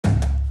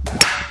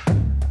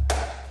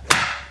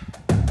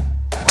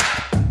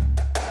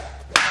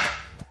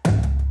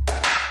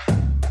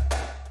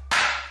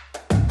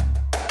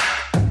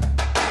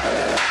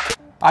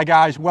Hi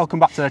guys, welcome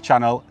back to the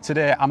channel.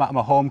 Today I'm at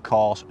my home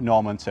course,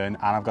 Normanton, and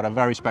I've got a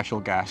very special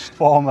guest,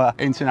 former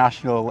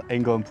international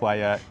England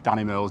player,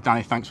 Danny Mills.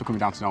 Danny, thanks for coming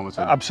down to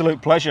Normanton. Absolute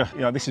pleasure.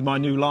 You know, this is my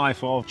new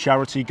life of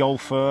charity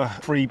golfer,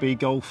 freebie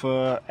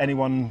golfer,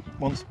 anyone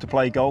wants to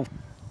play golf,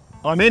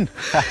 I'm in.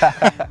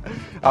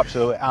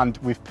 Absolutely, and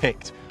we've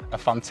picked a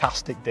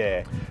fantastic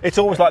day. It's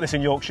always like this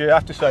in Yorkshire, I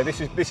have to say.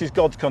 This is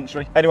God's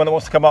country. Anyone that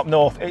wants to come up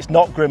north, it's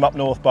not grim up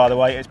north, by the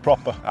way, it's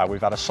proper.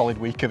 We've had a solid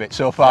week of it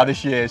so far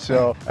this year,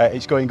 so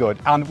it's going good.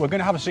 And we're going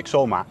to have a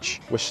 6-hole match.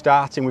 We've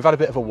had a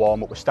bit of a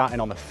warm-up, we're starting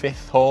on the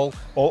 5th hole.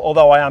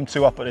 Although I am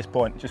 2 up at this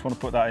point, just want to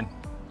put that in.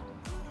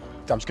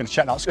 I'm just going to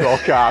check that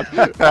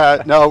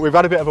scorecard. No, we've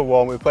had a bit of a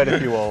warm, we've played a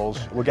few holes,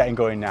 we're getting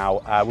going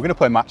now. We're going to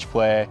play match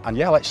play, and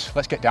yeah, let's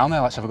get down there,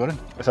 let's have a good one.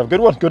 Let's have a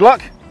good one, good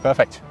luck.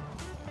 Perfect.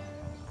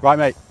 Right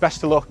mate,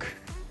 best of luck.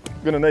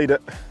 Gonna need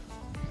it.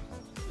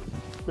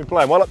 Been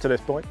playing well up to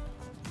this point.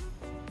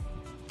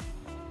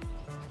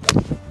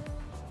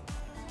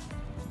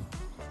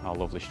 Oh,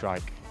 lovely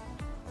strike.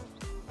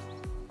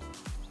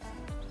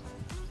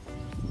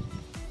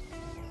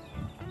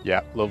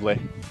 Yeah, lovely.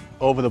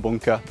 Over the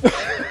bunker.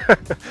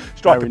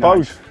 Strike the pose.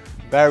 Nice.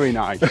 Very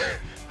nice.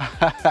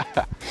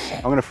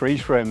 I'm going to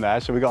freeze frame there,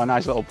 so we got a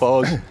nice little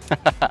pose.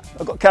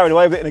 I got carried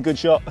away with it in a good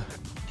shot.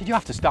 Did you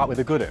have to start with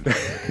a good one?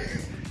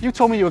 You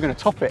told me you were going to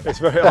top it. It's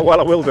very well,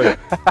 I will do.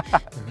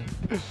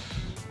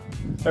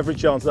 Every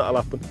chance that'll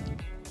happen.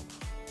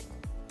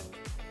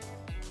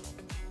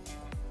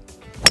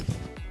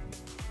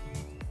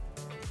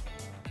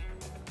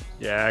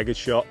 Yeah, good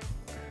shot.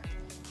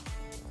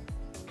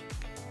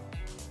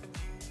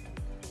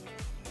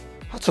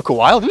 That took a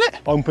while, didn't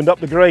it? Opened up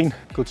the green.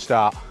 Good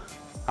start.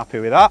 Happy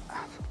with that.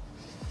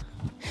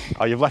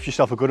 Oh, you've left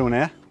yourself a good one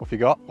here. What have you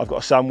got? I've got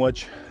a sand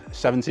wedge.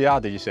 70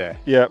 yard, did you say?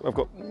 Yeah, I've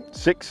got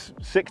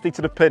 660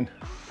 to the pin.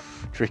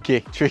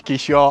 Tricky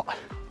shot.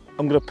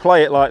 I'm going to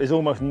play it like there's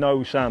almost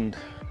no sand.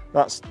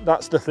 That's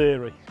the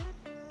theory.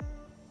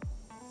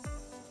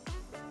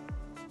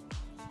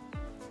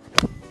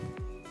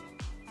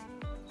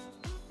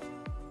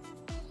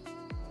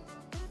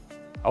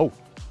 Oh,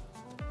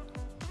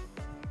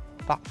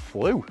 that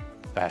flew.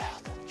 There,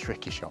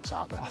 tricky shots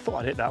out there. I thought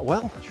I'd hit that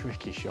well.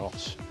 Tricky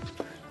shots.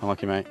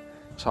 Unlucky, mate.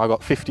 So I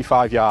got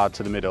 55 yards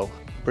to the middle.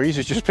 Breeze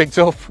has just picked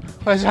up.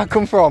 Where's that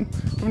come from?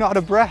 We've not had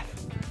a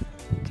breath.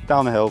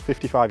 Down the hill,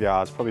 55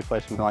 yards, probably play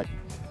something like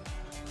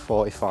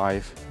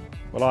 45.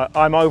 Well,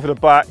 I'm over the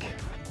back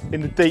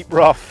in the deep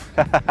rough.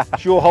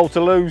 It's your hole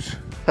to lose.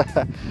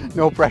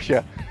 No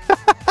pressure.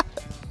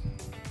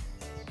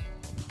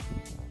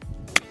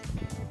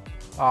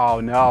 Oh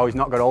no, he's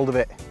not got hold of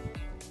it.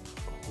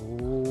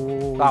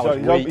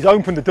 Oh, he's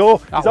opened the door.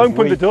 He's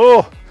opened the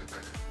door.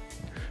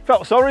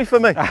 Felt sorry for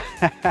me.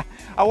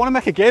 I want to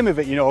make a game of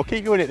it, you know,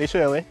 keep doing it this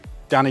early.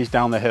 Danny's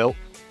down the hill.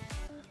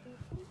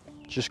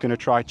 Just going to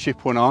try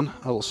chip one on,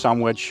 a little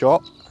sand wedge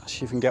shot.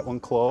 See if we can get one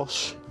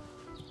close.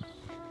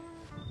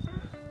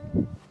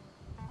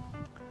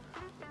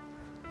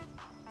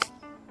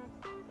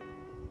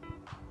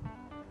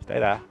 Stay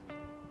there.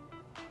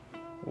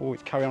 Oh,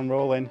 it's carry on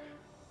rolling.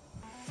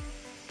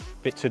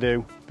 Bit to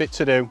do.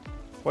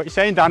 What are you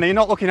saying, Danny? You're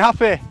not looking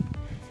happy.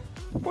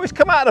 Well, it's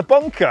come out of the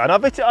bunker and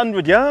I've hit it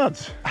 100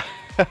 yards.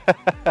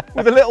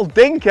 With a little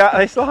dink out,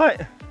 it's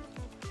like...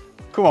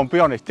 Come on, be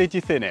honest, did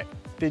you thin it?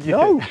 Did you?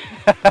 No.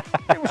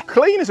 It was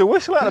clean as a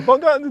whistle out of the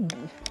bunker.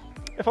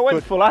 If I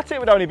went full at it, it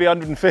would only be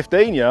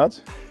 115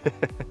 yards.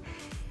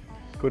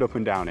 Good up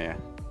and down here.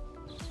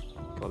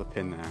 Got the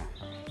pin there.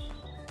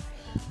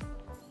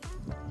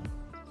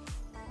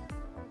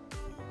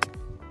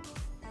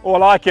 Oh, I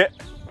like it.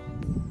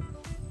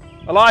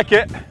 I like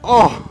it.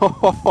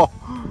 Oh!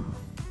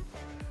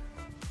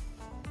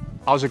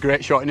 That was a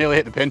great shot, it nearly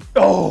hit the pin.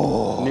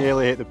 Oh!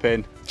 Nearly hit the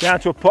pin.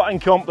 Down to a putting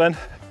comp then.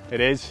 It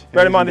is.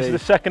 Bear in mind this is the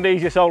second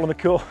easiest hole on the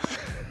course.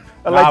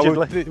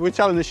 Allegedly. We're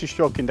telling this is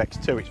stroke index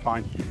 2, it's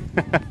fine.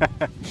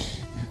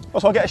 Oh,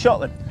 so I'll get a shot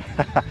then?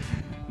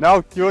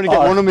 No, you only get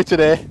one on me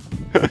today.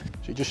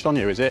 Is it just on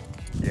you, is it?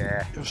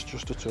 Yeah.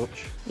 Just a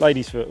touch.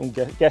 Ladies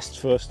first, guests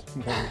first.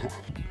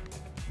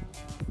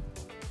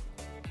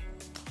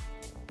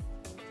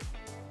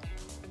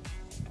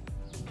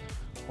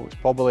 Oh, it's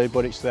probably,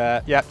 but it's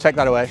there. Yeah, take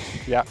that away.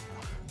 Yeah.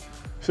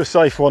 It's a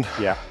safe one.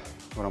 Yeah.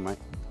 Well on, mate.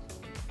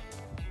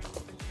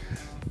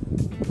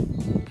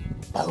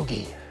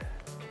 Bogey.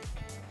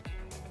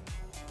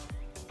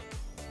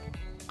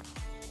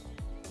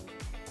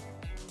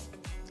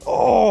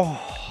 Oh,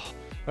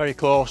 very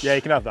close. Yeah,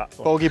 you can have that.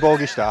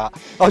 Bogey start.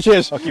 Oh,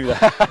 cheers. I'll keep you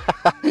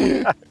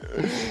that.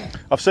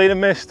 I've seen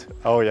him missed.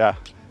 Oh yeah,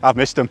 I've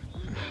missed him.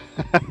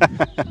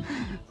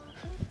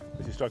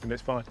 This is striking,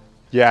 it's fine.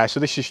 Yeah, so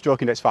this is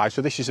stroke index 5.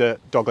 So this is a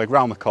dogleg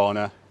round the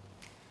corner.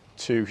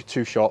 Too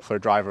short for a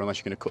driver unless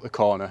you're going to cut the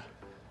corner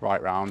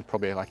right round.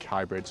 Probably like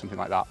hybrid, something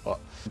like that. But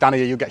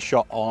Danny, you'll get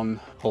shot on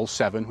hole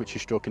 7, which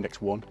is stroke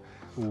index 1.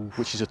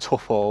 which is a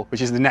tough hole,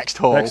 which is the next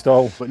hole. Next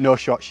hole. But no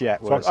shots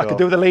yet. So I could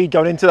do with the lead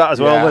going into that as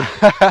well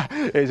then.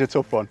 It is a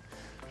tough one.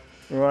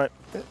 Right,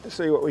 let's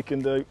see what we can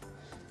do.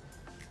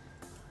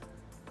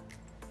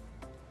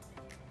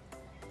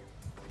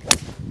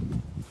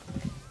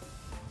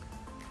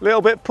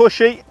 Little bit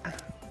pushy.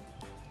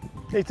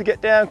 Need to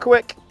get down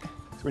quick.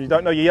 It's when you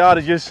don't know your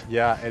yardages.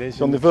 Yeah, it is.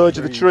 It's on the verge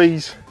of the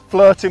trees,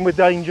 flirting with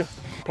danger,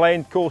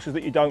 playing courses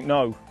that you don't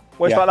know.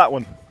 Where's like that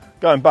one?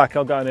 Going back,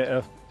 I'll go in at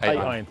a 8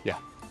 iron. Yeah.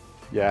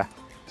 Yeah.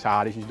 It's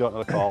hard if you don't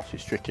know the course,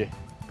 it's tricky.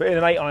 But in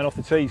an 8 iron off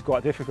the tee is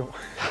quite difficult.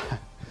 Yeah,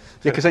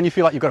 because then you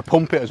feel like you've got to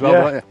pump it as well,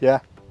 don't you? Yeah.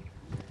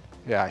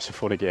 Yeah, it's a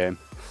funny game.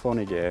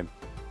 Funny game.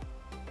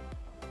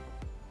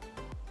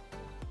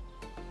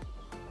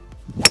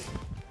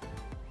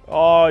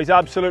 Oh, he's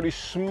absolutely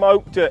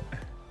smoked it.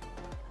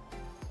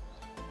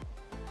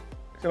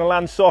 It's going to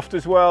land soft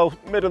as well.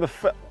 Middle of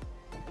the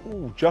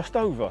ooh, just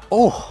over.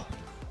 Oh,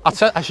 I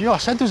said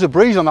there was a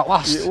breeze on that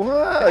last.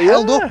 Yeah, it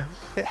held up.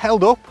 It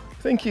held up.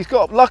 I think he's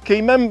got lucky.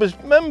 Members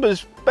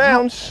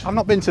bounce. I've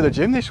not been to the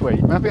gym this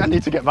week. Maybe I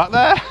need to get back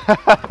there.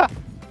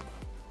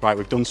 Right,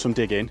 we've done some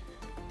digging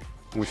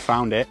and we've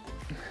found it.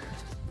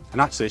 And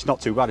actually, it's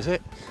not too bad, is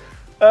it?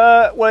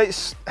 Well,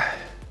 it's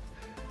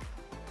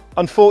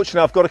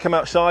unfortunately I've got to come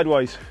out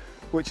sideways,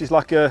 which is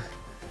like a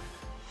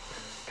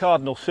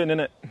cardinal sin, isn't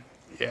it?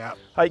 Yeah.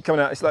 I hate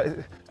coming out. It's not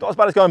as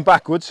bad as going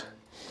backwards,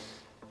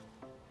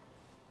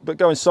 but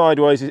going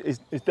sideways is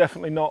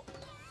definitely not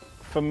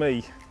for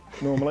me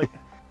normally.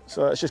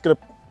 So it's just gonna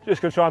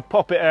try and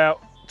pop it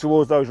out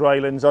towards those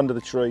railings under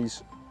the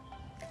trees.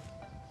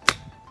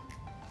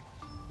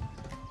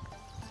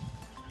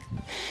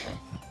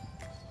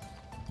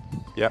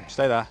 Yep,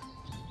 stay there.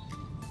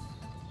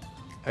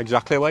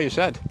 Exactly where you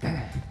said.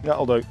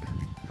 That'll do.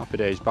 Happy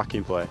days, back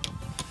in play.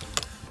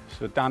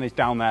 So Danny's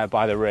down there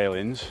by the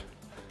railings.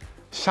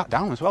 Sat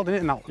down as well,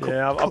 didn't it?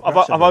 Yeah,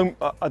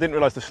 I didn't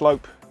realise the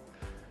slope.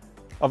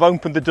 I've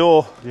opened the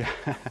door. Yeah.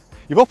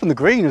 You've opened the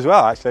green as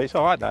well, actually. It's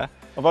all right there.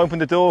 I've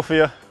opened the door for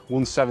you.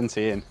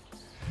 170 in.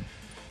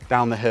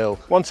 Down the hill.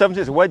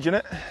 170 is a wedge, isn't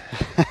it?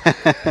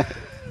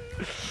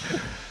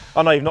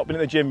 I know you've not been at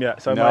the gym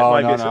yet, so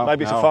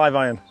maybe it's a 5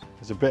 iron.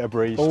 There's a bit of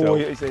breeze still. still.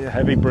 It's a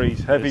heavy breeze,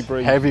 heavy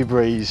breeze. Heavy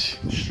breeze.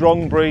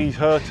 Strong breeze,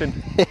 hurting.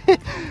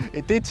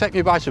 It did take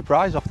me by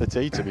surprise off the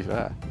tee, to be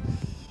fair.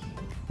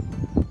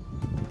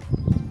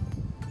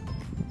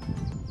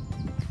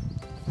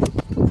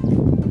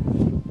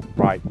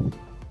 Right.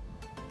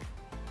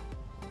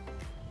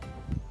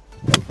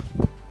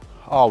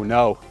 Oh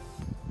no.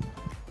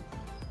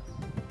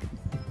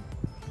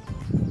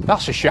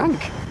 That's a shank.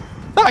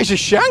 That is a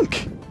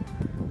shank.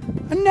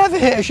 I never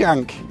hit a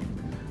shank.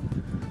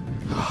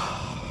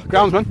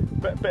 Groundsman.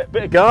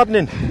 Bit of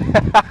gardening.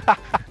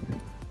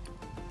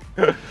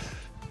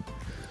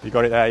 You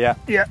got it there, yeah?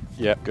 Yeah.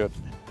 Yeah, good.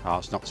 Oh,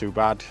 it's not too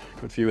bad.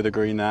 Good view of the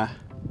green there.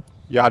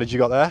 Yeah, how did you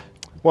got there?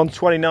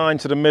 129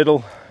 to the middle,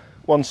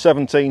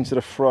 117 to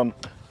the front.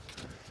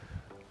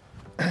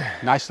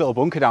 Nice little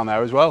bunker down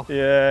there as well.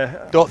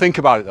 Yeah. Don't think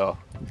about it though.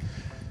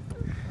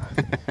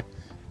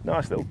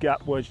 Nice little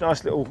gap wedge,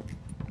 nice little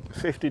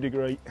 50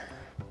 degree.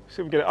 See if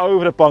we can get it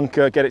over the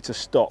bunker, get it to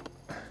stop.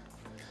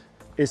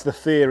 Is the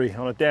theory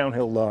on a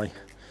downhill lie.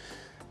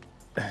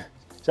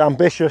 It's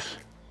ambitious.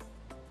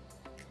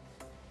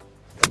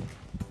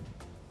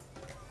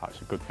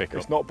 That's a good pickup.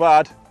 It's not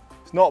bad.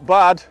 It's not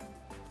bad.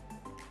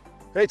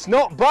 It's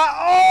not bad.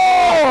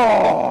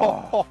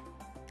 Oh!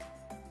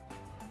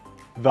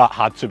 That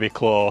had to be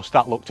close.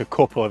 That looked a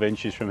couple of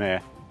inches from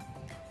here.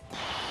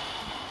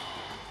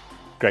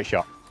 Great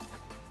shot.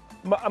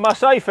 Am I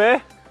safe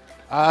here?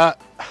 I'm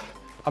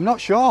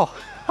not sure.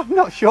 I'm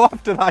not sure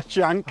after that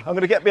shank. I'm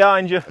going to get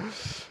behind you.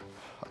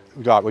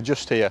 Right, we're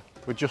just here.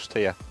 We're just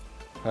here.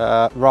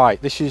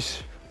 Right, this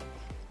is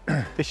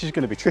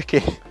going to be tricky.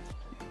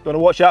 You want to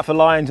watch out for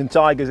lions and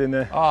tigers in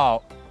there.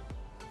 Oh,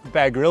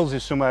 Bear Grylls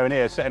is somewhere in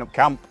here setting up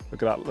camp.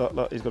 Look at that.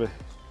 Look, he's got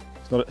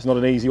it's not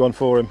an easy one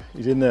for him.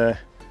 He's in there.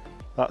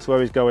 That's where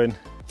he's going.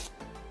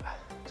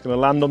 He's going to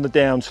land on the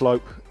down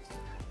slope.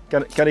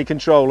 Can he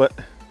control it?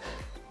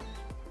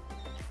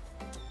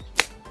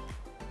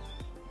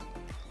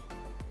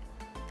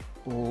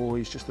 Oh,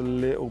 he's just a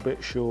little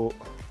bit short.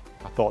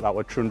 I thought that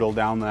would trundle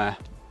down there.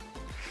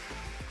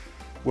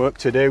 Work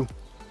to do.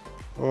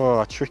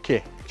 Oh,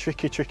 tricky,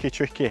 tricky, tricky,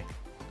 tricky.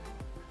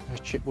 There's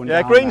chip one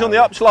down green's there. on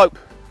the upslope.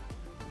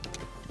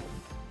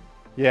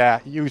 Yeah,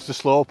 use the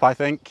slope, I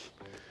think.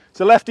 It's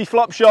a lefty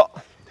flop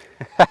shot.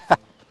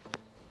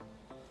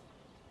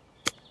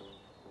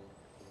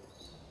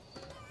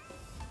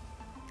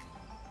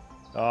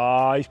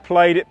 Ah, he's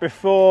played it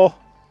before.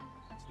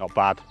 Not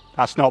bad.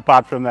 That's not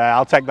bad from there.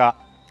 I'll take that.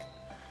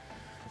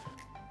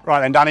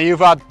 Right then, Danny,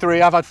 you've had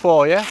 3, I've had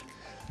 4, yeah?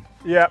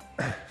 Yeah.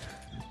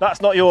 That's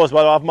not yours,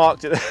 but I've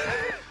marked it.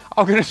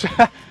 I'm going to say,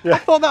 yeah. I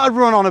thought that would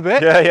run on a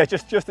bit. Yeah,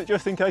 just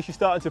in case you're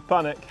starting to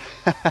panic.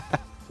 It's a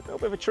little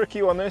bit of a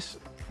tricky one, this.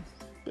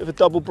 Bit of a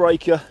double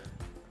breaker.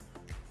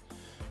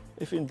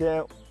 If in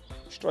doubt,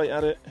 straight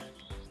at it.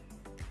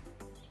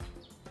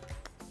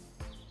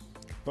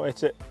 Not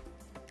hit it.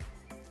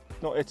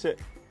 Not hit it.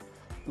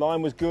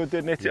 Line was good,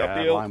 didn't hit it up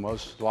the hill.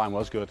 Line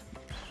was good.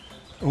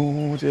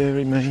 Oh,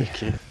 dearie me.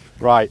 Tricky.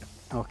 Right,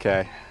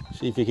 okay.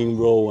 See if you can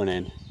roll one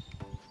in.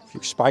 A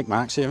few spike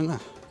marks here, haven't there?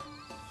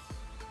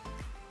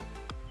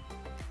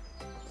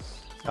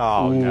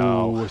 Oh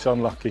no. It's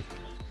unlucky.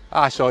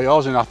 I saw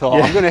yours and I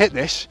thought, I'm going to hit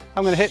this.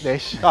 I'm going to hit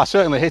this. I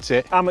certainly hit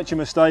it. Amateur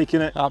mistake,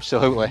 innit?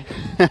 Absolutely.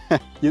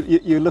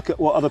 You look at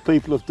what other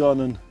people have done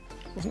and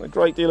wasn't a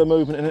great deal of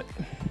movement in it.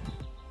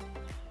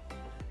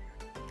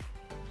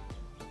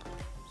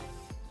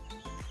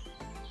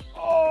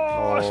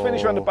 Oh, let's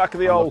finish around the back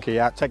of the hole. Okay,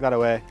 yeah, take that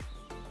away.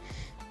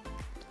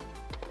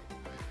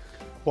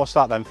 What's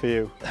that then for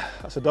you?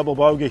 That's a double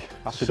bogey.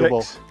 That's a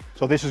double.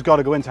 So this has got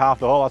to go into half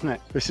the hole, hasn't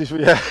it? This is,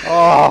 yeah.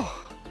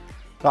 Oh,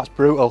 that's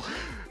brutal.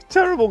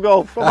 Terrible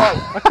golf.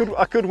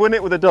 I could win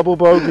it with a double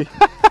bogey.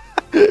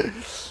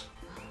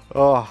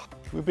 Oh,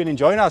 we've been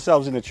enjoying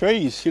ourselves in the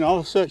trees, you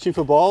know, searching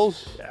for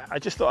balls. Yeah, I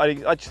just thought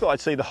I'd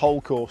see the whole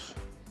course.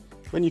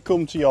 When you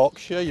come to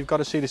Yorkshire, you've got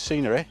to see the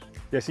scenery.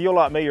 Yeah, so you're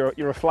like me.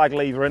 You're a flag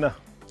lever inner.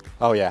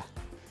 Oh yeah.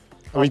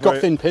 And we've got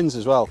thin pins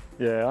as well.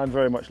 Yeah, I'm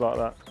very much like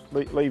that.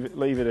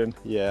 Leave it in.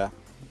 Yeah.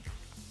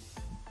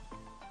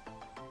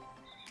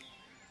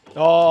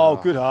 Oh,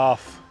 good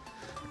half.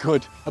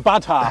 Good. A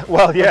bad half.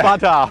 Well, yeah. A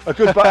bad half. a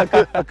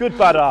good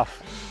bad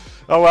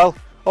half. Oh well,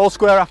 all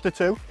square after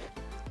 2.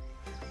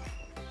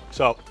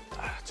 So,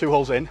 2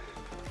 holes in.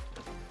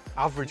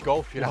 Average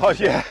golf, you know. Oh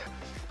yeah.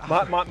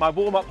 My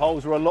warm-up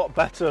holes were a lot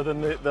better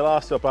than the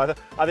last two. But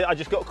I think I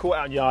just got caught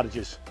out in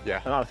yardages.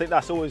 Yeah. And I think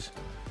it's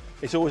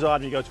always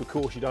hard when you go to a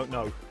course you don't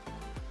know,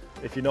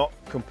 if you're not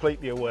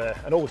completely aware.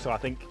 And also I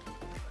think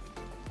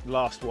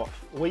last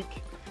week,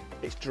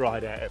 it's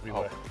dried out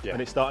everywhere. Oh, yeah.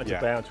 And it's starting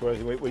to bounce,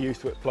 whereas we're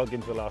used to it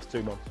plug-in for the last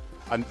 2 months.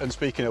 And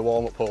speaking of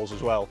warm-up holes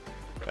as well,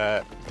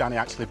 Danny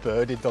actually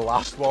birdied the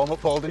last warm-up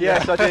hole, didn't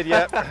Yes, you? I did,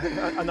 yeah.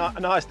 a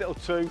nice little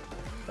 2.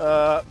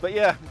 But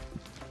yeah,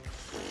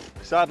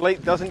 sadly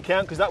it doesn't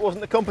count because that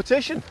wasn't the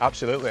competition.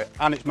 Absolutely.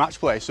 And it's match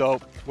play, so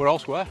we're all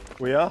square.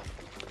 We are.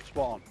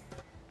 Spot on.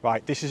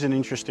 Right, this is an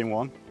interesting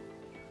one.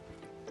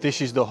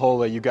 This is the hole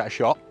where you get a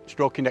shot,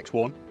 stroke index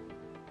 1.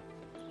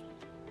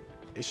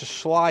 It's a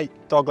slight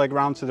dogleg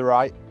round to the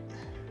right.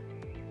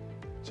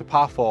 It's a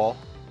par 4.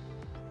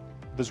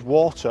 There's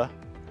water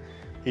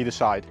either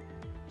side.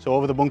 So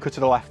over the bunker to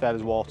the left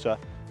there's water.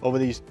 Over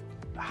these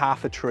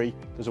half a tree,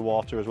 there's a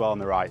water as well on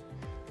the right.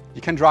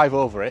 You can drive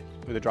over it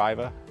with a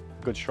driver,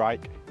 good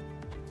strike.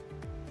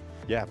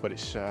 Yeah, but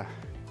it's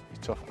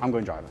tough. I'm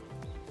going driver.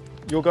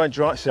 You're going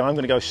drive, so I'm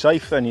going to go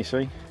safe then, you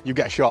see. You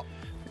get a shot.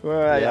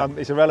 Well, yeah.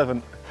 It's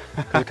irrelevant.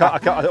 I've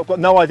got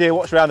no idea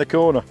what's around the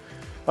corner.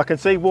 I can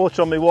see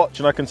water on my watch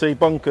and I can see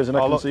bunkers and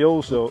I can see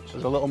all sorts.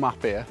 There's a little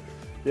map here.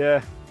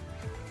 Yeah.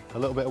 A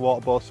little bit of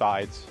water both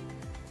sides.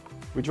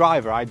 With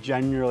driver, I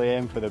generally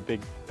aim for the big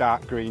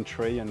dark green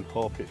tree and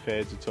hope it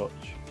fades a touch.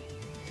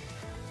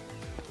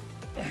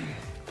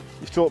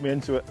 You've talked me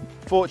into it.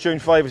 Fortune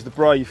favours the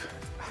brave.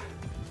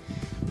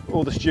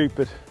 Or the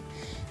stupid.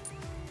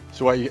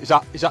 So what, is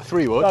that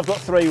 3 wood? I've got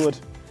 3 wood.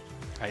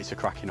 Hey, it's a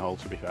cracking hole,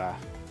 to be fair.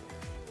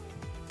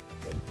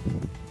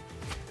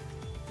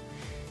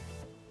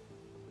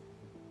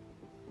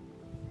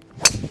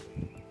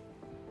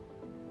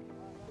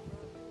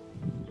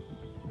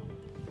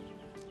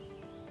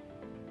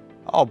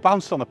 Oh,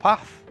 bounced on the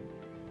path.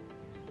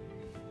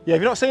 Yeah,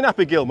 have you not seen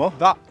Happy Gilmore?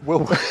 That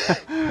will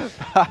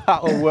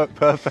that'll work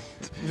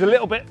perfect. It's a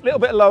little bit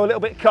low, a little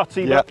bit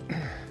cutty, Yep.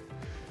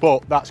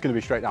 But that's going to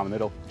be straight down the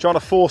middle. Trying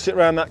to force it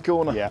around that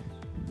corner. Yeah.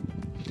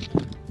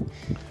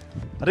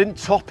 I didn't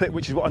top it,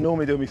 which is what I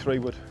normally do with my 3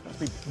 wood.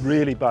 That's a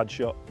really bad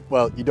shot.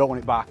 Well, you don't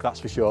want it back, that's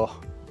for sure.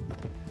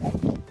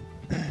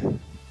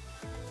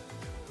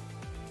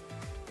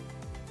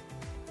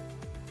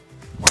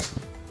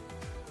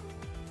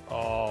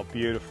 Oh,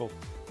 beautiful.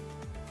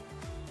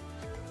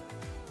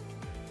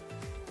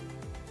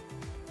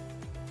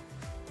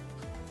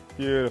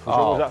 Beautiful. So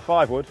what was that,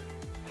 5 wood?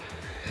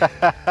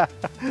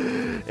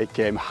 It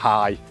came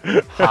high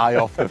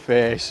off the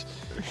face.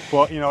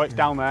 But you know, it's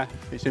down there,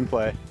 it's in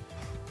play.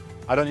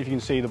 I don't know if you can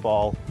see the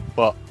ball,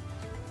 but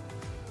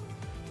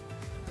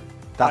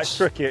that's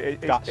tricky.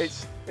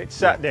 It's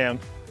sat down.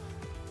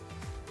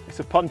 It's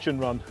a punch and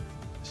run.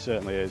 It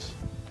certainly is.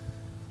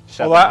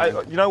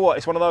 Well, you know what?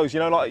 It's one of those. You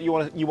know, like you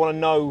want to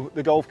know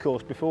the golf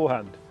course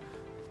beforehand.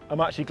 I'm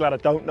actually glad I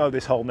don't know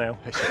this hole now,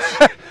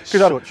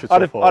 because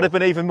I'd have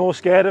been even more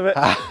scared of it.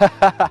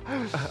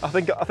 I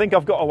think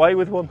I've got away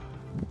with one.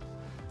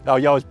 Oh,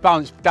 yeah,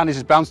 Danny's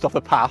has bounced off the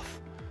path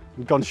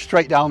and gone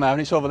straight down there, and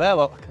it's over there.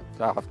 Look,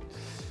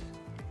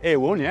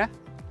 A1, yeah.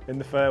 In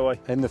the fairway.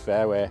 In the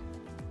fairway.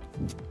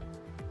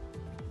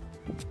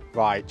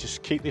 Right,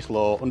 just keep this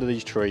low under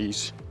these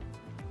trees.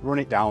 Run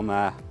it down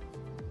there.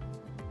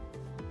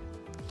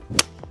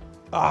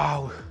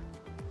 Oh,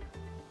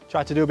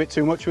 tried to do a bit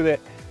too much with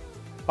it.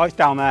 Oh, it's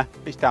down there.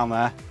 It's down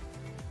there.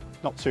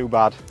 Not too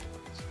bad.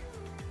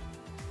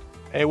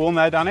 A1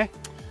 there, Danny.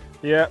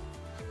 Yeah.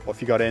 What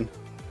have you got in?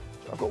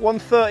 I've got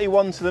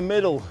 131 to the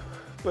middle,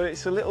 but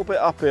it's a little bit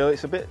uphill.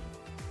 It's a bit.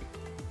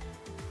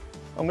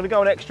 I'm going to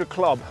go an extra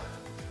club.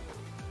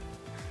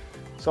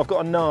 So I've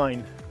got a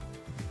 9.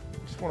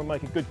 Just want to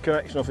make a good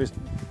connection off his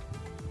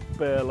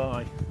bare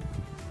lie.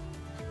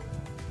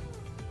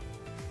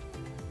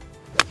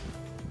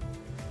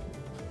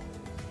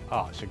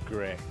 Oh, it's a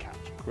great catch.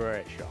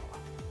 Great shot.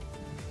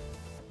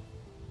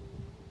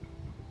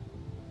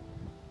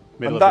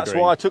 And that's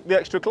why I took the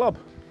extra club.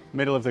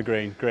 Middle of the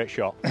green, great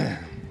shot. Right,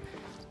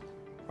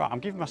 I'm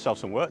giving myself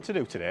some work to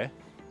do today.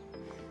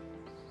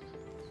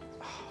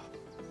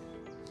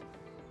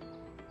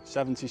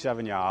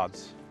 77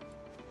 yards.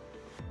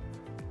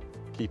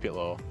 Keep it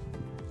low.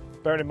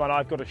 Bearing in mind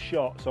I've got a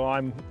shot, so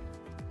I'm...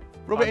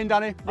 Rub it in,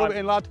 Danny. Rub it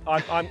in, lad.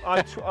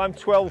 I'm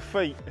 12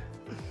 feet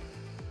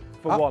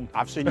for one.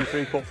 I've seen you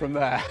 3-putt from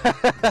there.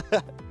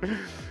 Got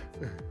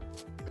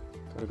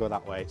to go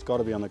that way. It's got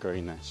to be on the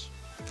green, this.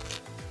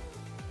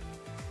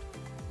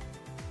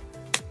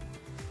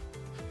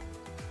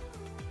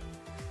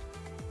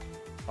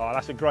 Oh,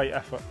 that's a great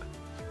effort.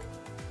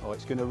 Oh,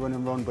 it's going to run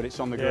and run, but it's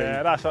on the green.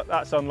 Yeah,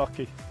 that's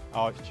unlucky.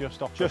 Oh, it's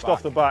just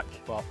off the back.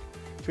 But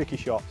tricky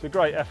shot. It's a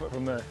great effort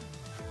from there.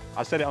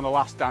 I said it on the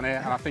last, Danny,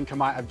 and I think I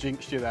might have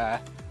jinxed you there,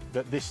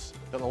 that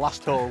the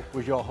last hole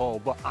was your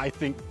hole, but I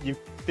think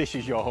this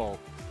is your hole.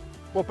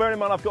 Well, bearing in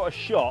mind I've got a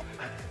shot.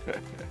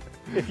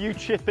 If you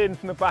chip in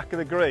from the back of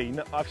the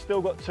green, I've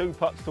still got 2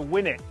 putts to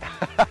win it,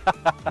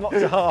 not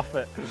to half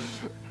it.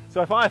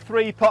 So if I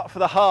 3-putt for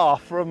the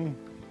half from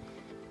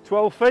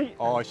 12 feet.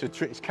 Oh,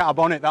 it's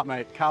carbonic, that,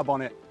 mate,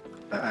 carbonic.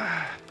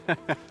 I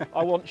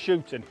want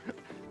shooting.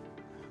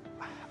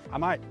 I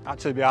might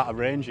actually be out of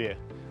range here.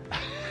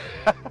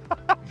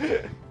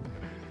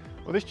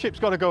 Well, this chip's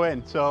got to go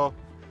in, so...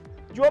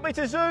 Do you want me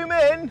to zoom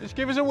in? Just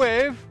give us a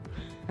wave.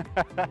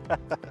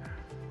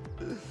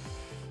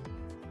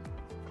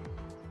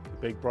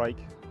 Big break,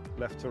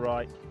 left to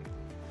right.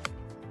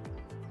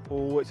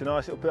 Oh, it's a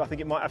nice little bit. I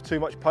think it might have too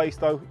much pace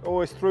though.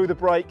 Always through the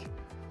break.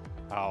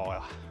 Oh,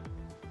 well.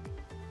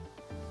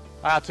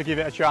 I had to give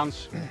it a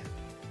chance.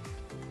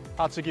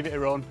 Had to give it a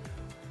run.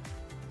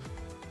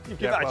 You've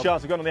given that a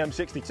chance of going on the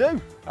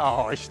M62.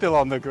 Oh, it's still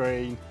on the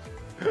green.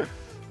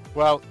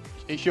 Well,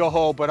 it's your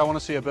hole, but I want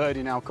to see a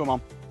birdie now. Come on.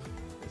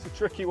 It's a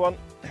tricky one.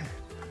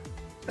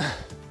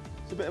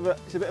 It's a bit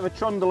of a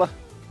trundler.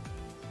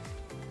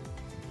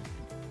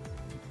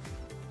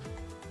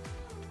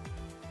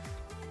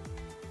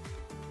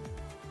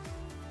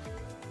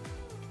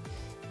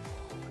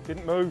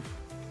 Didn't move.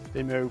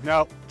 Didn't move.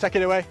 No, take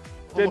it away.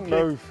 Didn't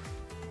move.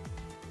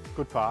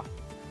 Good par.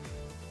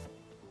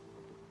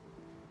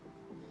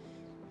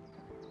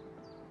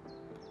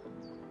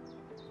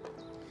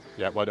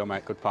 Yeah, well done,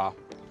 mate. Good par.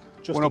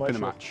 Just One to up make in the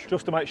sure. match.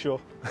 Just to make sure.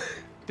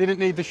 Didn't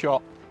need the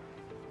shot.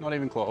 Not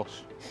even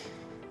close.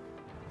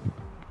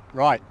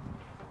 Right.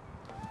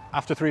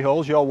 After 3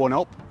 holes, you're 1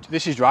 up.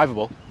 This is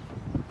drivable.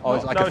 Or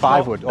it's like a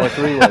 5-wood or a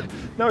 3-wood.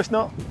 No, it's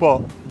not.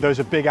 But there's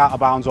a big out of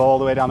bounds all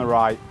the way down the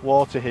right.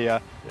 Water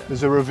here. Yeah.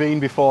 There's a ravine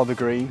before the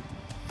green.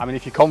 I mean,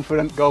 if you're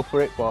confident, go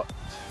for it, but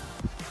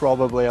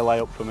probably a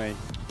layup for me.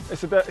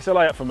 It's a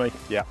layup for me.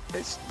 Yeah.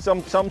 It's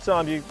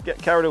sometimes you get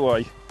carried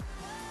away.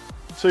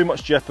 Too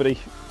much jeopardy.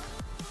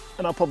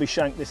 And I'll probably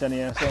shank this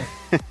anyhow, so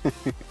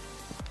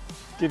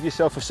give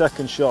yourself a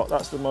second shot.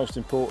 That's the most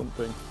important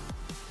thing.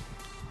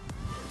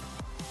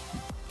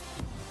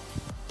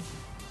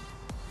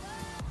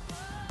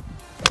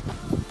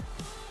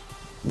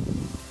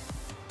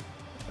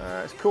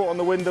 It's caught on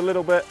the wind a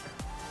little bit.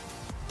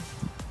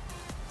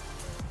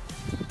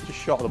 Just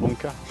shot of the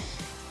bunker.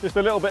 Just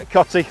a little bit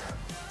cutty.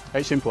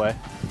 It's in play.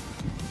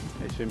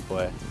 It's in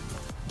play.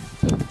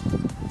 I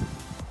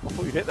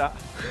thought you'd hit that.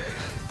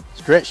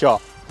 It's a great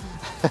shot.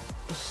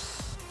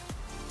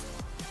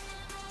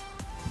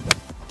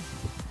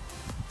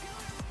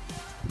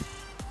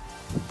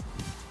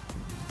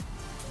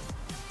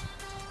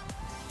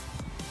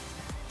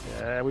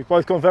 Yeah, we've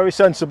both gone very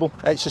sensible.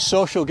 It's a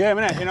social game,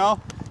 isn't it? You know,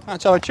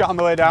 let's have a chat on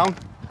the way down.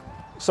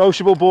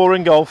 Sociable,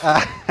 boring golf.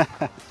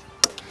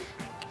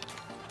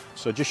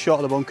 So just short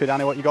of the bunker,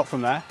 Danny. What you got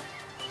from there?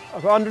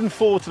 I've got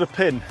 104 to the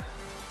pin,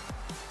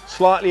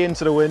 slightly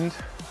into the wind.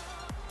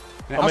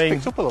 And it has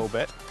picked up a little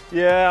bit.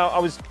 Yeah,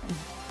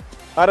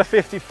 I had a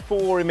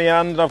 54 in my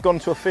hand and I've gone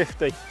to a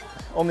 50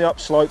 on the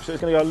upslope, so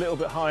it's going to go a little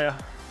bit higher.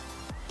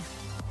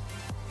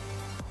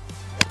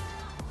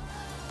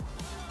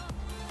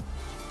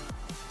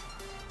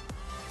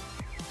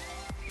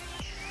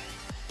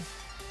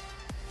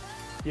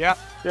 Yeah.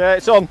 Yeah,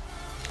 it's on.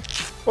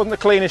 Wasn't the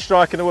cleanest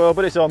strike in the world,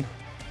 but it's on.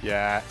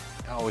 Yeah,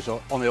 always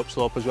on the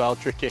upslope as well,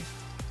 tricky.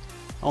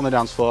 On the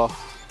dance floor.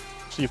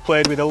 So you've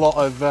played with a lot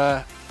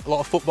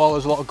of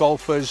footballers, a lot of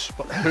golfers,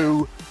 but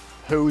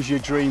who's your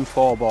dream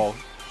 4-ball?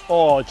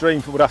 Oh,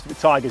 dream would have to be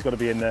Tiger's got to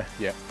be in there.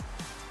 Yeah.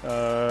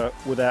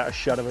 Without a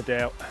shadow of a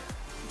doubt.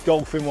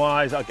 Golfing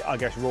wise, I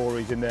guess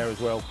Rory's in there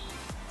as well.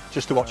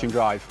 Just to watch him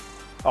drive.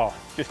 Oh,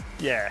 just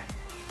yeah,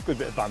 good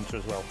bit of banter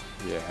as well.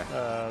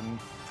 Yeah.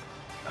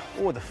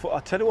 I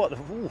tell you what,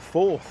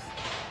 fourth.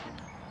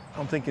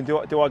 I'm thinking,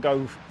 do I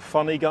go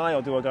funny guy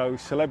or do I go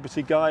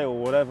celebrity guy or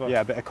whatever?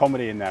 Yeah, a bit of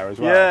comedy in there as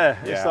well. Yeah,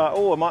 it's like,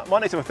 I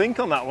might need to have a think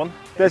on that one.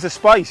 There's a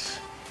space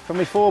for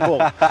me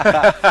 4-ball.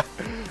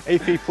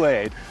 If he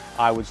played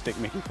I would stick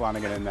Mickey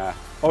Flanagan in there.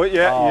 Oh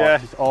yeah, Oh, yeah.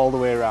 just all the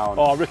way around.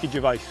 Oh, Ricky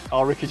Gervais.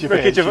 Oh, Ricky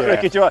Gervais.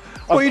 Ricky Gervais.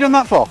 What have you done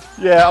that for?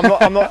 Yeah,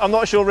 I'm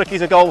not sure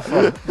Ricky's a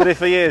golfer, but if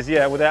he is,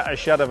 yeah, without a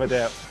shadow of a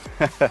doubt.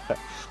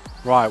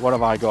 Right, what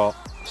have I got?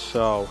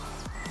 So,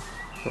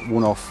 got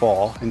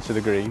 104 into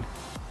the green.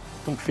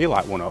 Don't feel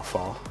like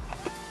 104.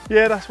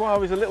 Yeah, that's why I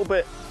was a little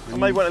bit. I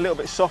maybe went a little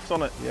bit soft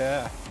on it.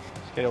 Yeah.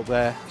 Let's get it up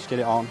there. Let's get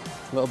it on.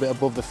 A little bit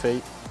above the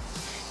feet.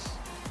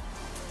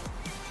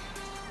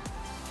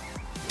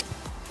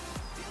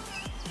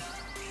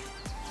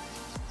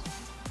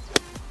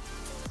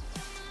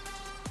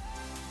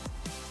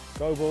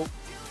 Go ball.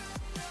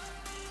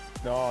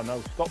 No,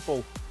 no, stop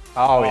ball.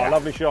 Oh yeah.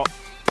 Lovely shot.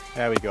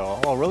 There we go.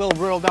 Oh, a little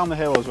roll down the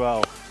hill as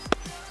well.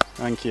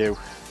 Thank you.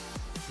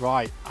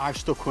 Right, I've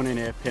stuck one in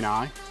here, pin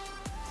eye.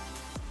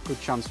 Good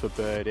chance for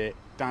birdie.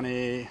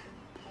 Danny,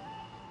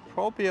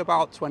 probably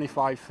about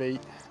 25 feet.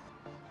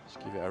 Let's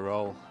give it a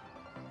roll.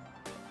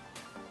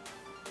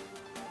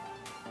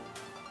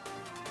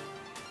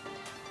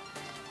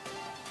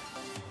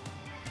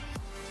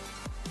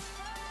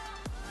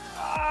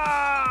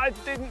 Ah, I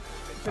didn't.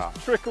 It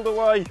just trickled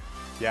away.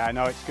 Yeah, I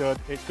know, it's good.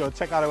 It's good.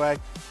 Take that away.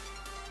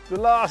 The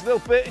last little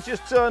bit, it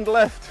just turned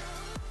left.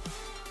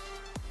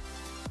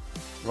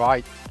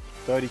 Right,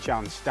 birdie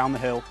chance, down the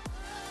hill.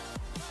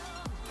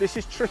 This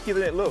is trickier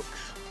than it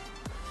looks.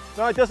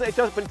 No, it doesn't. It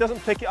does, but it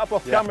doesn't pick it up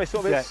off camera.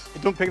 Sort of. Yeah,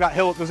 it don't pick that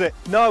hill up, does it?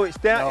 No, it's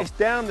down. No. It's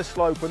down the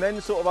slope, and then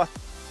sort of.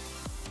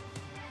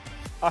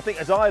 I think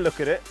as I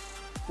look at it,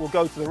 we'll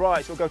go to the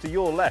right. So we'll go to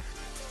your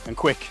left. And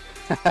quick.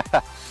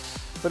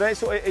 But then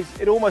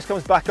it almost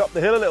comes back up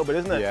the hill a little bit,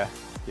 isn't it? Yeah,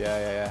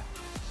 yeah.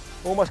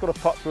 Almost got to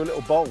putt through a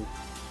little bowl.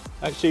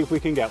 Let's see if we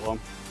can get one.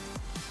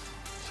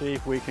 See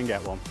if we can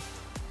get one.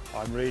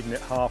 I'm reading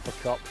it half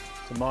a cup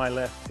to my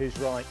left, his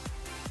right.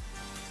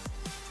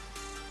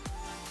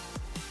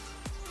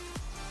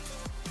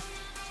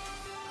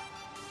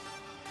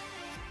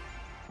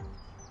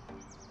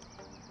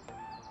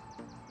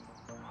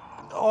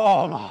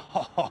 Oh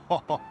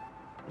no!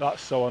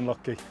 That's so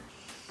unlucky.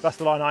 That's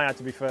the line I had,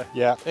 to be fair.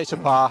 Yeah, it's a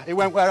par. It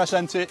went where I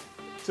sent it.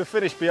 To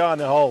finish behind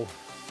the hole.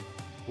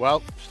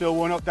 Well, still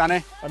one up,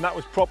 Danny. And that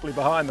was properly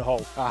behind the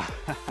hole.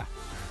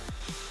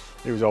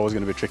 It was always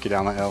going to be tricky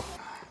down that hill.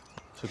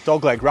 So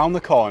dogleg round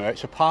the corner,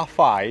 it's a par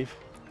 5.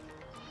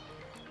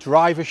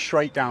 Driver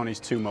straight down is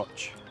too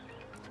much.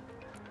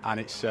 And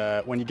it's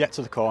when you get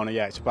to the corner,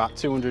 yeah, it's about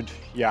 200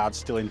 yards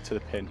still into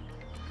the pin.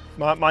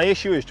 My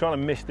issue is trying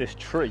to miss this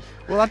tree.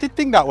 Well, I did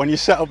think that when you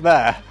set up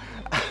there.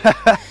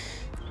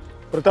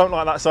 But I don't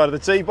like that side of the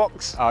tee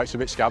box. Oh, it's a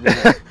bit scabby,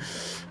 isn't it?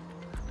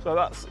 So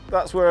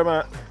that's where I'm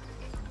at.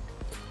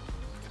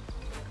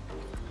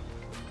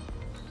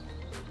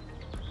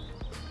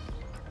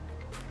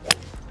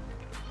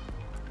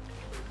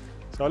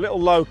 So a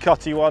little low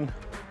cutty one.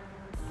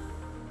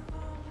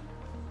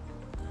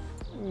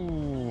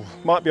 Ooh,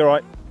 might be all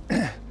right.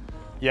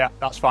 Yeah,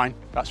 that's fine.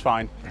 That's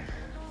fine.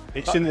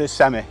 It's in the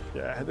semi.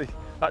 Yeah,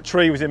 that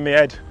tree was in my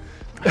head.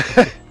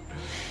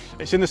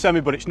 It's in the semi,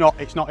 but it's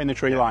not in the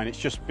tree line. It's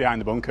just behind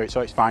the bunker,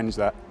 so it's fine as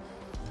that.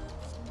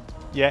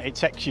 Yeah, it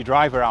takes your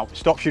driver out.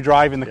 Stops your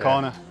drive in the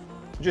corner.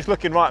 Just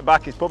looking right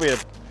back, it's probably a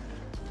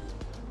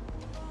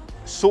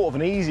sort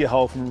of an easier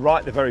hole from right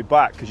at the very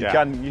back, because you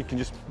can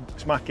just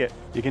smack it.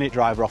 You can hit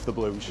driver off the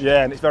blues.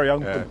 Yeah, and it's very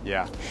open.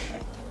 Yeah.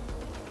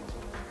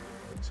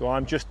 So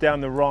I'm just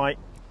down the right.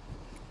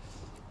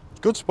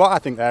 Good spot, I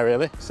think, there,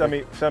 really.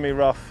 Semi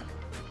rough.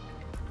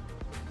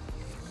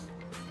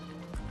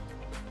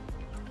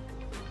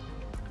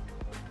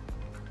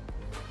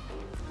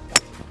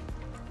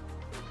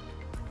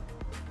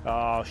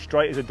 Oh,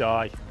 straight as a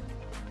die.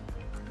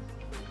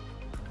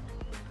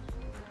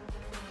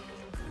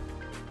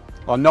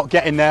 Or not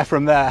getting there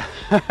from there.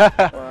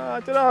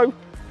 I don't know.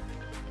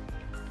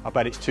 I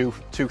bet it's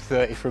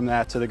 230 from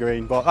there to the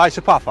green, but it's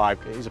a par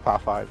 5. It is a par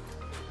 5.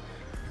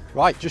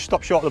 Right, just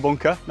stop short of the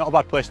bunker. Not a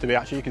bad place to be,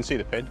 actually. You can see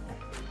the pin.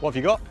 What have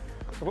you got?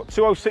 I've got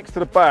 206 to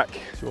the back.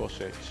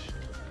 206.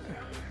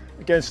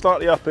 Again,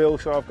 slightly uphill,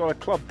 so I've got a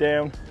club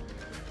down.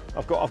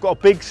 I've got a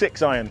big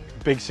 6 iron.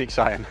 Big 6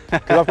 iron.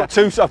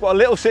 Because I've got a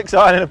little 6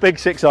 iron and a big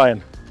 6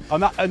 iron.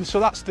 And so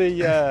that's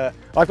the.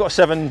 I've got a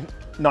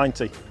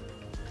 790.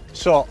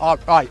 So,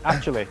 right,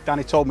 actually,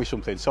 Danny told me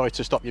something. Sorry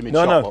to stop you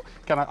mid-shot, No.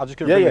 but I'm just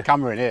going to bring the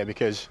camera in here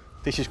because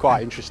this is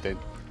quite interesting.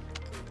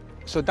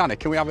 So, Danny,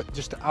 can we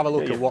just have a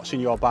look at what's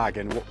in your bag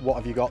and what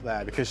have you got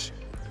there? Because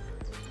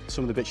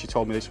some of the bits you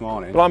told me this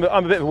morning. Well,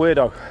 I'm a bit of a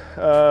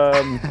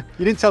weirdo.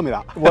 You didn't tell me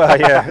that. Well,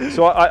 yeah.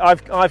 So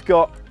I've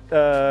got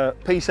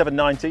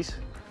P790s,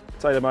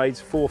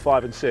 tailor-mades, 4,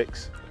 5 and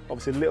 6.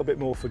 Obviously a little bit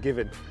more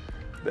forgiving,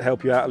 that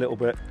help you out a little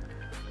bit.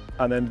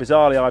 And then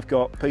bizarrely I've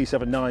got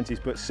P790s,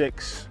 but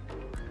 6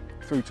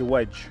 through to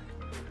wedge.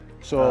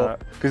 So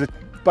because the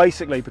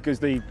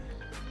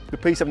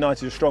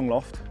P790s are strong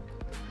loft,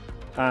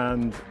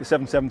 and the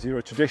 770 are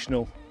a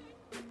traditional,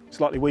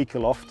 slightly weaker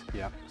loft.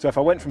 Yeah. So if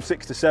I went from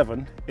 6 to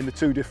 7 in the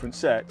 2 different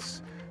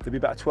sets, there'd be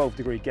about a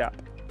 12-degree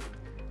gap.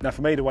 Now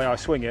for me, the way I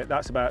swing it,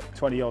 that's about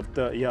 20 odd,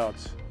 30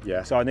 yards.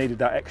 Yeah. So I needed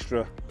that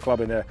extra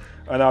club in there.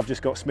 And I've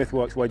just got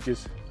Smithworks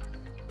wedges.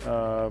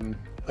 And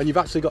you've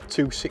actually got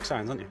 2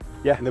 6-irons, haven't you?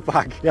 Yeah. In the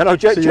bag. Yeah, no,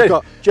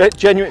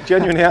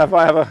 genuinely have.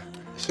 I have a.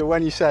 So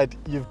when you said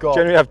you've got...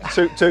 Genuinely have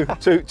two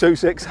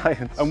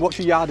 6-irons. And what's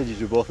your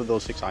yardages with both of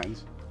those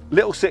 6-irons?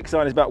 Little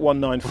 6-iron is about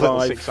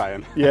 195. Little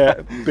 6-iron.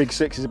 Yeah, big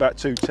 6 is about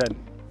 210.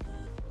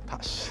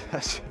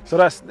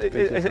 So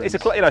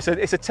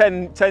it's a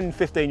 10,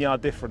 15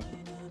 yard difference.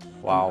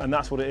 Wow. And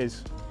that's what it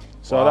is.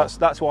 So wow.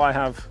 that's why I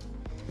have.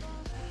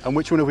 And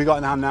which one have we got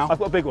in hand now? I've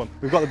got a big one.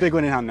 We've got the big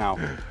one in hand now.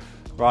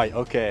 Right,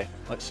 okay.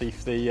 Let's see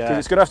if the...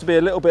 It's going to have to be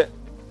a little bit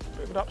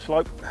of an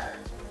upslope.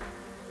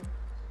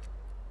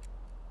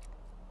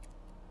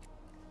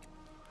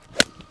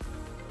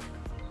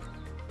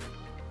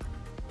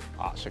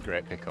 That's a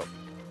great pickup.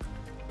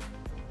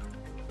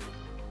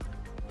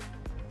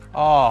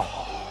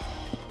 Oh.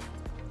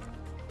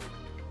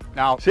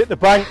 Now, It's hit the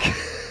bank.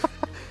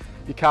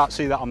 you can't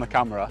see that on the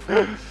camera.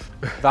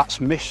 That's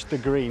missed the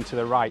green to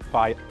the right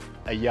by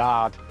a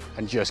yard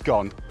and just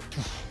gone,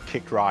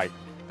 kicked right.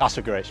 That's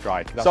a great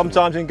strike.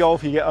 Sometimes in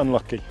golf you get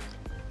unlucky.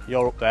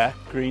 You're up there,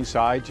 green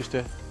side, just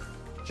a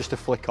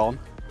flick on.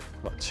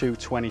 Got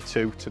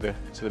 222 to the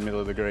middle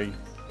of the green.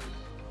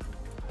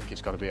 I think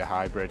it's got to be a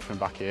hybrid from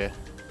back here.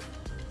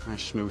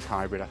 Nice smooth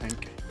hybrid, I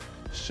think.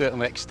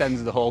 Certainly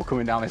extends the hole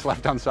coming down this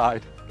left-hand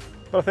side.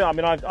 But I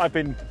mean, I've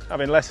been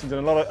having lessons,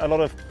 and a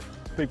lot of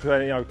people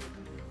say, you know,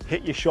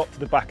 hit your shot to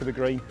the back of the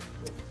green.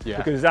 Yeah.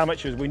 Because as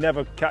amateurs, we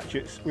never catch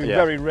it. We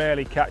very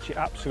rarely catch it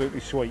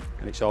absolutely sweet.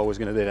 And it's always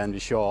going to end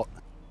short.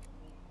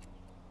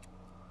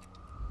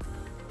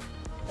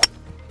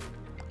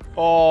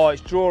 Oh,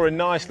 it's drawing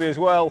nicely as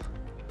well.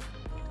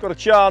 Got a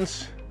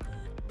chance.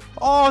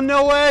 Oh,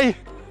 no way!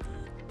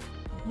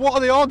 What are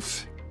the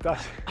odds?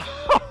 That's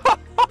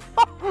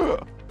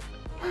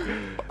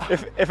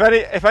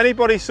if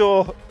anybody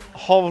saw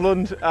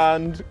Hovland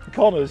and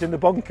Connors in the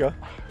bunker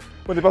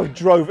when they both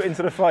drove it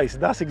into the face,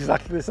 that's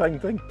exactly the same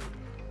thing.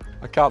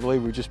 I can't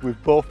believe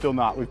we've both done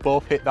that. We've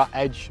both hit that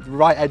edge,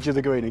 right edge of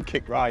the green and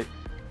kicked right.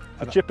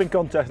 A chipping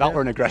contest. That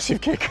were an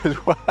aggressive kick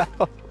as well.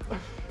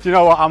 Do you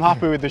know what? I'm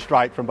happy with the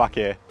strike from back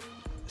here.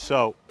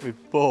 So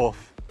we've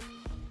both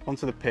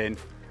onto the pin,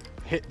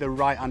 hit the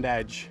right hand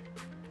edge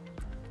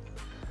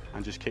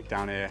and just kicked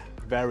down here.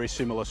 Very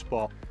similar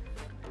spot.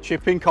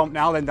 Chipping comp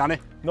now then, Danny.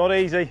 Not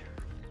easy.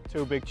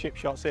 2 big chip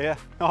shots here.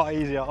 Not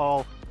easy at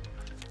all.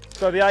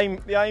 So the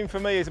aim for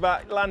me is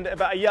land it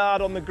about a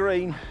yard on the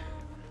green,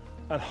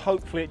 and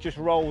hopefully it just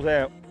rolls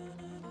out.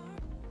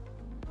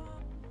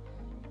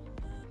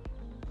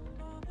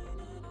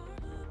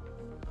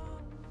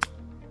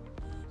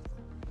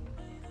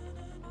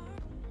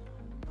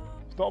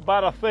 It's not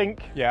bad, I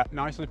think. Yeah,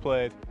 nicely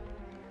played.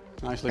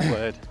 Nicely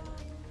played.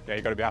 Yeah,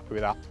 you've got to be happy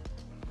with that.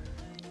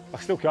 I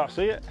still can't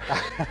see it.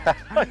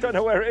 I don't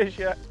know where it is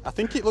yet. I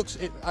think it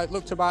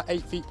looked about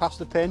 8 feet past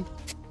the pin.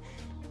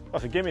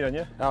 That's a gimme then,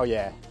 yeah? Oh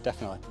yeah,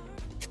 definitely.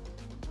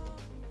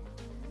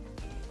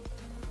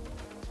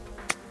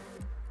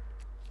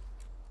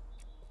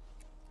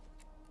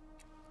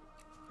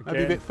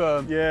 Maybe a bit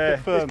firm. Yeah, bit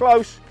firm. It's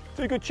close.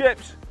 2 good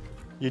chips.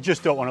 You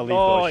just don't want to leave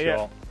those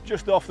short.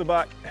 Just off the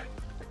back.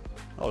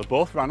 Oh, they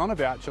both ran on a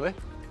bit actually.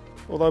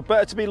 Although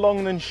better to be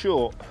long than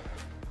short.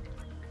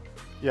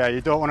 Yeah,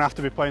 you don't want to have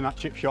to be playing that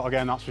chip shot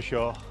again, that's for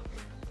sure.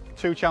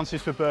 2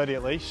 chances for birdie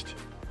at least.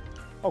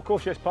 Oh, of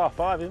course, yeah, it's par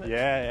 5, isn't it?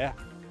 Yeah, yeah.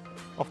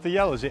 Off the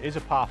yellows, it is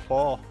a par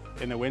 4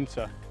 in the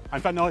winter. In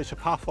fact, no, it's a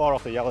par 4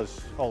 off the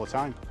yellows all the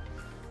time.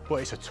 But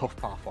it's a tough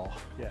par 4.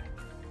 Yeah.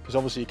 Because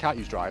obviously you can't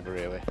use driver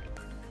really.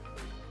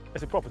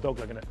 It's a proper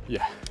dogleg, isn't it?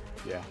 Yeah,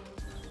 yeah.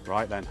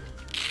 Right then.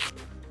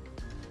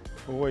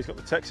 Always got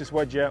the Texas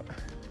wedge out.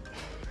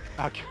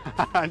 I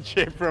can't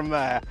chip from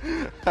there.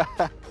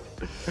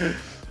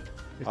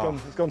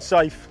 It's gone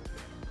safe.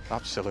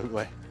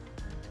 Absolutely.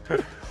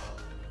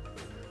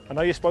 I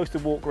know you're supposed to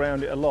walk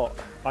around it a lot.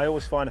 I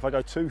always find if I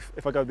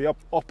go the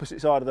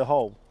opposite side of the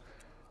hole,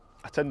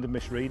 I tend to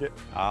misread it.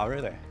 Ah,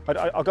 really?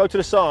 I'll go to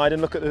the side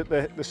and look at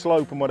the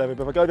slope and whatever,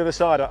 but if I go to the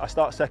side, I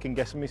start second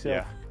guessing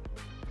myself. Yeah.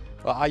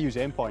 Well, I use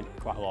aim point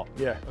quite a lot.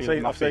 Yeah,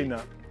 I've seen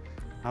that.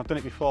 I've done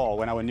it before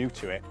when I was new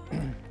to it,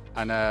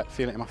 and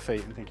feeling it in my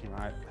feet and thinking,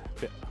 right,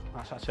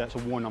 that's a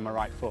 1 on my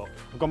right foot.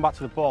 I've gone back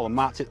to the ball and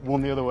marked it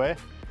 1 the other way,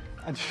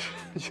 and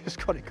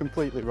just got it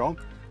completely wrong.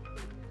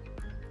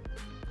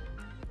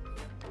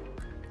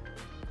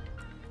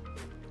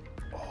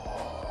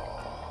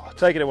 Oh,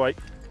 take it away.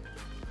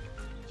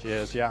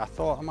 Cheers. Yeah, I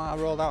thought I might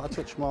have rolled out a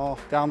touch more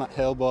down that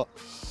hill, but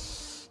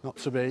not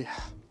to be.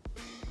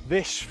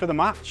 This for the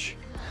match.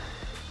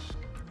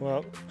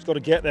 Well, it's got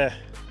to get there.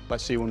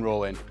 Let's see one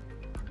roll in.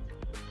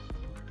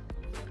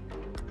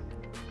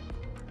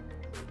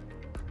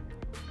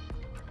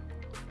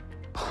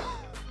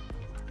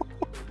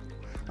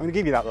 I'm going to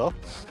give you that though.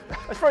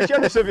 That's very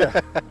generous of you.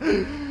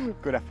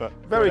 Good effort.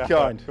 Very Good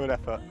kind. Effort. Good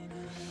effort.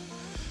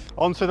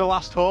 On to the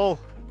last hole.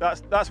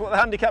 That's what the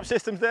handicap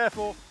system's there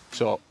for.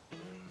 So,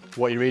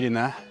 what are you reading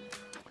there?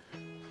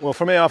 Well,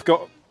 for me, I've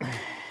got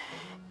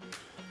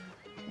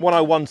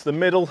 101 to the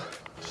middle.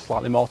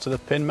 Slightly more to the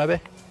pin, maybe?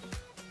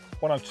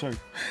 102.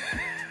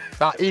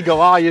 That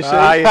eagle eye, you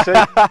see. You see.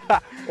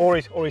 or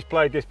he's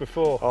played this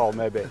before. Oh,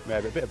 maybe a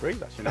bit of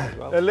breeze actually now as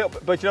well. A little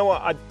bit, but you know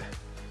what?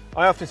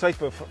 I often say to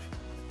people,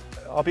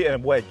 I'll be in a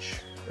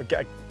wedge, a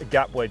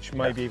gap wedge,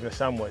 maybe even a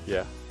sand wedge.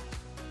 Yeah.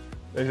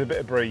 There's a bit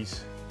of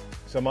breeze,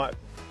 so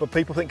but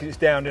people think it's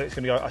downhill, it's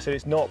going to go. I said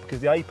it's not, because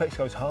the apex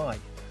goes high,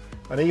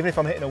 and even if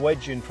I'm hitting a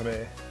wedge in from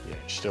here,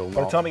 it's still not.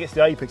 By the time it gets to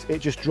the apex, it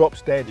just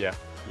drops dead. Yeah.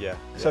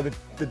 So the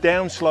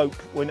downslope,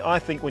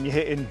 when you're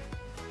hitting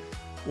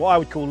what I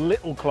would call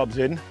little clubs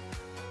in,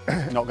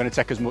 not going to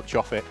take as much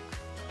off it.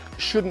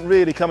 Shouldn't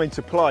really come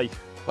into play.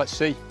 Let's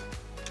see.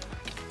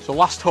 So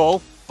last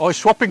hole. Oh, he's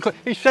swapping.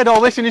 He said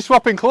all this and he's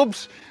swapping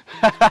clubs.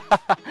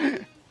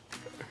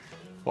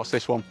 What's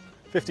this one?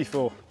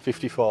 54.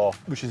 54.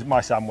 Which is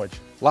my sandwich.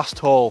 Last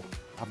hole.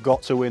 I've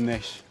got to win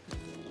this.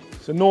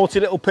 It's a naughty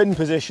little pin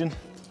position.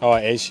 Oh,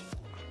 it is.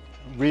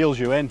 Reels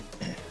you in.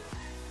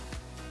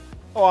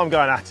 Oh, I'm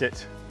going at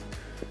it.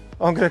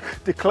 I'm going to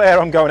declare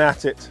I'm going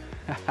at it.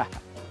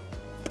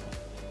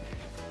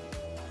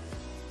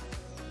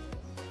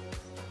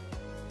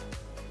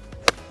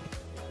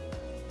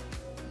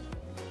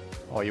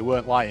 Oh, you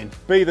weren't lying.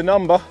 Be the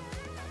number.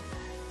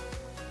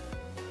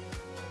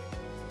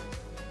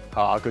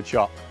 Ah, good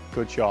shot.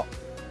 Good shot.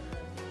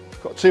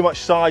 Got too much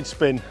side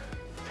spin.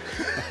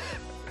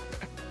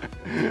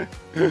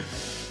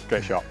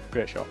 Great shot.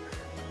 Great shot.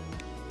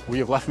 Well,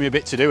 you've left me a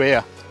bit to do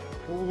here.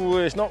 Ooh,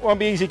 it's not going to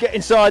be easy to get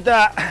inside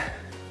that.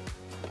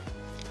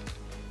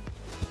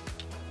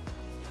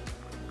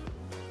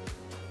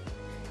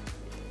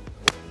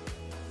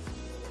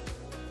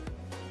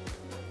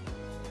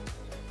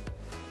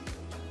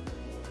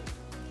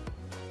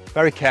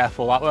 Very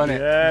careful, that, wasn't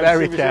it? Yeah,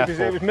 very careful.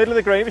 It was middle of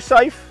the green. It was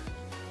safe.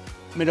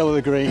 Middle of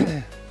the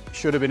green.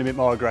 Should have been a bit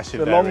more aggressive.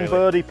 The there, long really.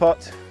 birdie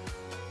putt.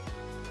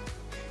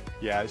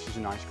 Yeah, this is a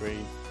nice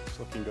green. It's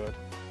looking good.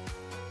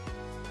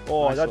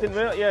 Oh, nice I didn't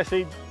realise. Yeah,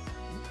 see,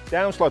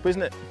 downslope,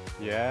 isn't it?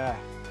 Yeah.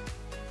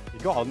 You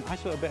got a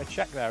nice little bit of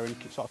check there and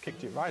sort of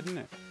kicked it right, didn't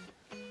it?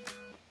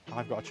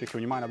 I've got a tricky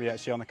one. You might not be able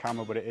to see on the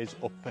camera, but it is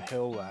up a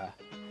hill there.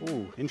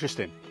 Ooh,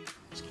 interesting.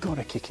 It's got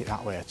to kick it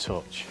that way a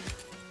touch.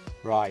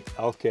 Right,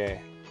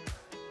 okay.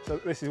 So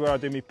this is where I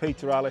do my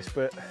Peter Alice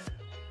bit,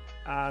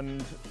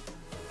 and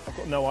I've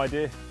got no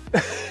idea.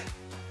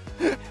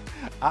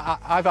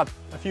 I've had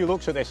a few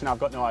looks at this and I've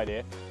got no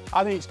idea.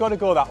 I think it's got to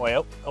go that way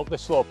up the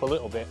slope a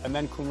little bit and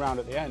then come round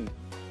at the end.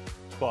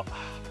 But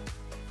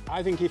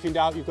I think if in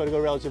doubt, you've got to go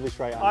relatively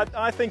straight at it.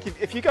 I think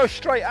if you go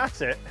straight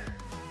at it,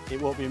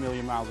 it won't be a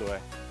million miles away.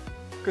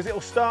 Because it'll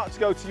start to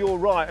go to your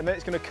right and then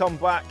it's going to come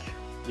back.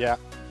 Yeah,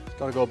 it's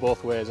got to go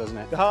both ways, hasn't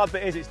it? The hard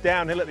bit is it's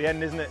downhill at the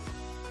end, isn't it?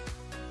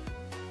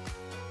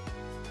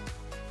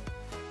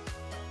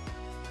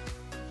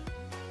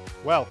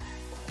 Well,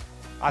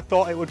 I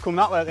thought it would come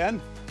that way at the end.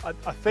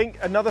 I think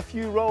another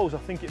few rolls, I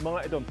think it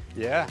might have done.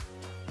 Yeah.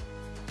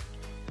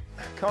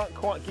 Can't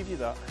quite give you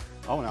that.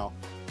 Oh no.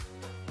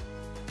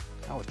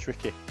 That was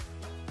tricky.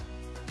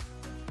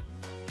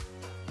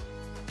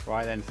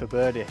 Right then, for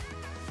birdie.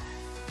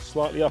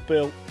 Slightly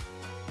uphill.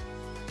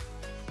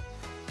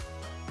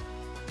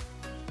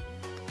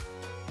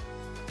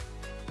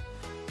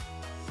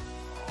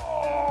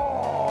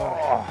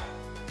 Oh.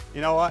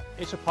 You know what?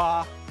 It's a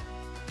par.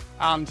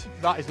 And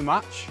that is the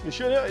match. You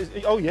sure?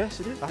 Oh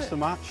yes, it is. That's the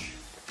match.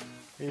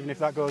 Even if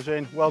that goes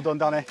in. Well done,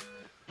 Danny.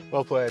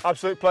 Well played.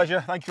 Absolute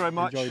pleasure. Thank you very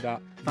much. Enjoyed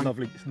that.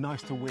 Lovely. It's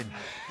nice to win.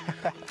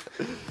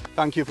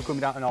 Thank you for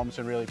coming down to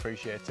Normanton. Really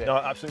appreciate it. No,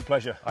 absolute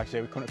pleasure. Like I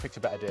say, we couldn't have picked a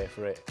better day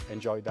for it.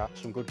 Enjoyed that.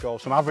 Some good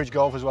golf. Some average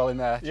golf as well in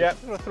there. Yeah.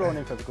 Thrown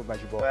in for the good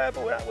measure. But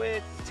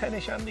we're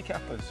 10-ish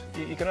handicappers.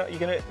 You're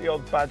gonna hit the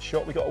odd bad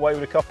shot. We got away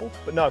with a couple.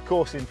 But no, of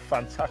course, in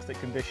fantastic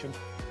condition.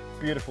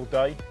 Beautiful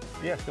day.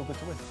 Yeah, still good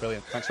to win.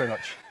 Brilliant. Thanks very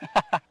much.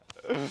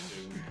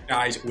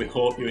 Guys, we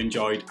hope you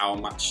enjoyed our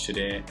match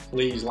today.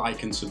 Please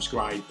like and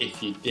subscribe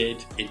if you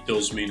did. It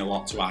does mean a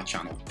lot to our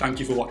channel. Thank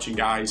you for watching,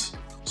 guys.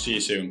 See you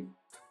soon.